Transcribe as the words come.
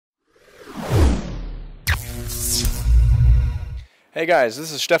Hey guys,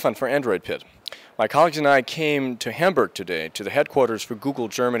 this is Stefan for AndroidPIT. My colleagues and I came to Hamburg today, to the headquarters for Google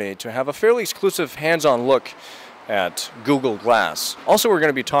Germany, to have a fairly exclusive hands-on look at Google Glass. Also, we're going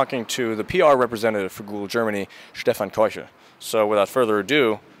to be talking to the PR representative for Google Germany, Stefan Keuche. So without further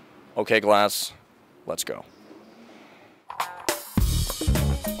ado, okay Glass, let's go.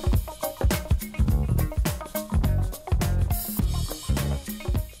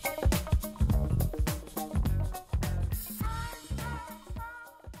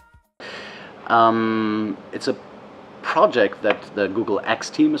 It's a project that the Google X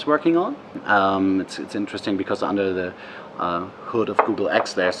team is working on. It's interesting because under the hood of Google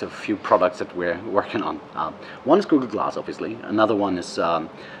X there's a few products that we're working on. One is Google Glass, obviously. Another one is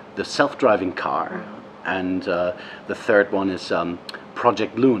the self-driving car. And the third one is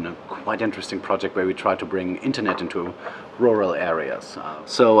Project Loon, a quite interesting project where we try to bring internet into rural areas.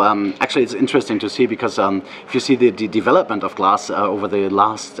 Actually it's interesting to see because if you see the development of Glass over the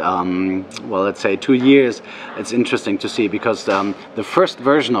last, well, let's say 2 years, it's interesting to see because the first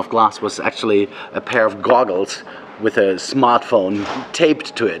version of Glass was actually a pair of goggles with a smartphone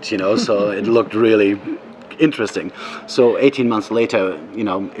taped to it, you know, so it looked really interesting. So 18 months later, you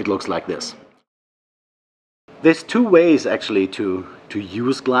know, it looks like this. There's two ways actually to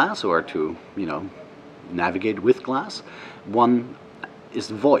use Glass or to, you know, navigate with Glass. One is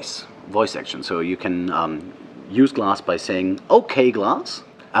voice action. So you can use Glass by saying, okay Glass.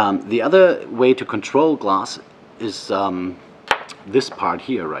 The other way to control Glass is this part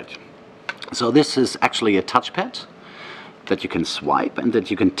here, right? So this is actually a touchpad that you can swipe and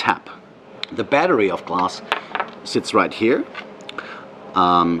that you can tap. The battery of Glass sits right here.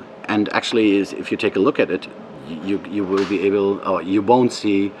 And actually, if you take a look at it, you will be able, or you won't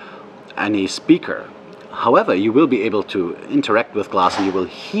see any speaker. However, you will be able to interact with Glass and you will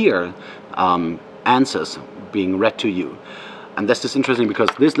hear answers being read to you. And this is interesting because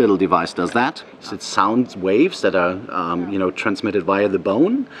this little device does that. It sounds waves that are you know, transmitted via the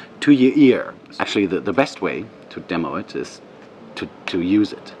bone to your ear. Actually, the best way to demo it is to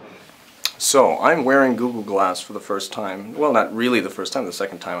use it. So, I'm wearing Google Glass for the first time. Well, not really the first time, the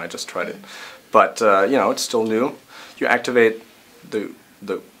second time I just tried it. But, you know, it's still new. You activate the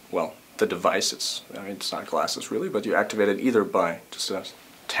device. I mean, it's not glasses really, but you activate it either by just a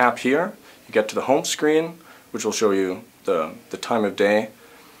tap here. You get to the home screen, which will show you the time of day,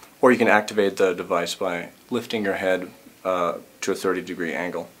 or you can activate the device by lifting your head to a 30-degree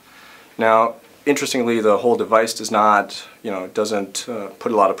angle. Now, interestingly, the whole device does not, you know, doesn't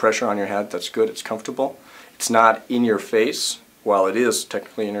put a lot of pressure on your head. That's good. It's comfortable. It's not in your face. While it is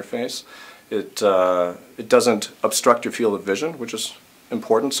technically in your face, it doesn't obstruct your field of vision, which is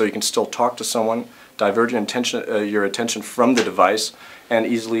important. So you can still talk to someone, divert your attention from the device, and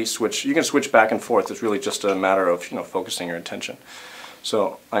easily switch. You can switch back and forth. It's really just a matter of, you know, focusing your attention.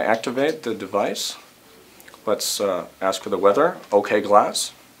 So I activate the device. Let's ask for the weather. Okay,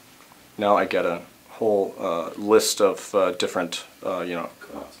 Glass. Now I get a whole list of different, you know,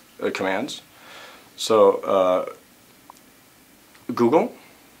 commands. So, Google,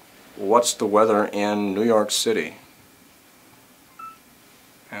 what's the weather in New York City?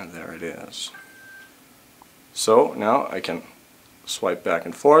 And there it is. So now I can swipe back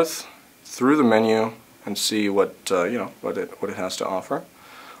and forth through the menu and see what you know, what it has to offer.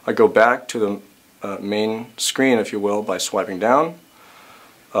 I go back to the main screen, if you will, by swiping down.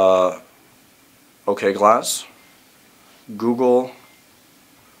 Okay Glass, Google,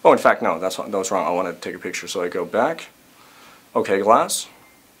 oh in fact no, that was wrong, I wanted to take a picture, so I go back, okay Glass,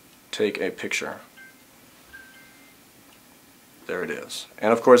 take a picture. There it is.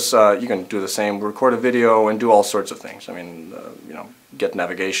 And of course you can do the same, record a video and do all sorts of things. I mean, you know, get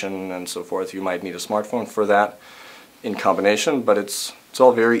navigation and so forth. You might need a smartphone for that in combination, but it's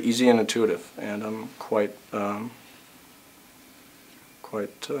all very easy and intuitive, and I'm quite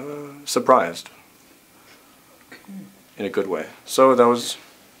surprised in a good way. So that was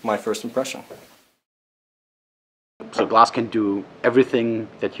my first impression. So Glass can do everything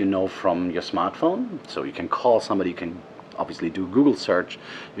that you know from your smartphone. So you can call somebody, you can obviously do Google search,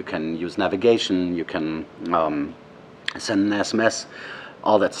 you can use navigation, you can send an SMS,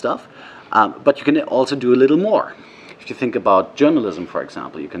 all that stuff. But you can also do a little more. If you think about journalism, for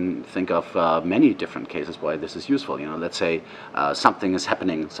example, you can think of many different cases why this is useful. You know, let's say something is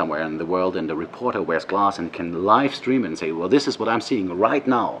happening somewhere in the world and the reporter wears Glass and can live stream it and say, well, this is what I'm seeing right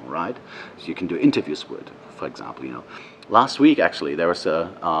now, right? So you can do interviews with it, for example, you know. Last week, actually, there was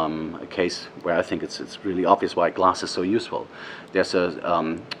a case where I think it's really obvious why Glass is so useful. There's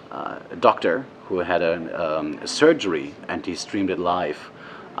a doctor who had a surgery and he streamed it live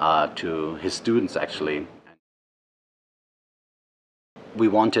to his students, actually. we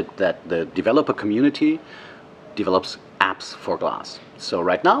wanted that the developer community develops apps for Glass. So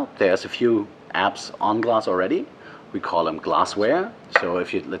right now there's a few apps on Glass already. We call them glassware. So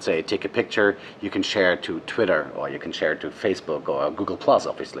if you, let's say, take a picture, you can share it to Twitter, or you can share it to Facebook or Google Plus,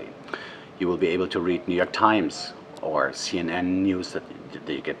 obviously. You will be able to read New York Times or CNN news that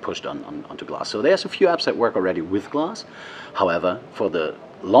you get pushed onto Glass. So there's a few apps that work already with Glass. However, for the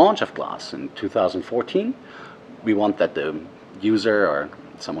launch of Glass in 2014, we want that the user or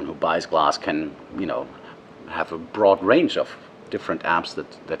someone who buys Glass can, have a broad range of different apps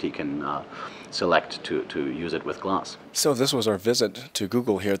that he can select to use it with Glass. So this was our visit to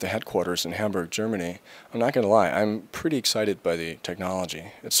Google here at the headquarters in Hamburg, Germany. I'm not going to lie, I'm pretty excited by the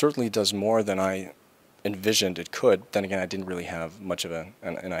technology. It certainly does more than I envisioned it could. Then again, I didn't really have much of an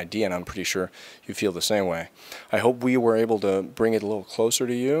idea, and I'm pretty sure you feel the same way. I hope we were able to bring it a little closer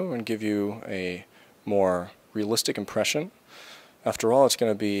to you and give you a more realistic impression. After all, it's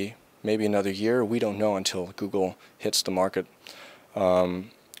going to be maybe another year. We don't know until Google hits the market.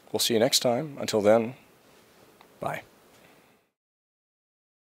 We'll see you next time. Until then, bye.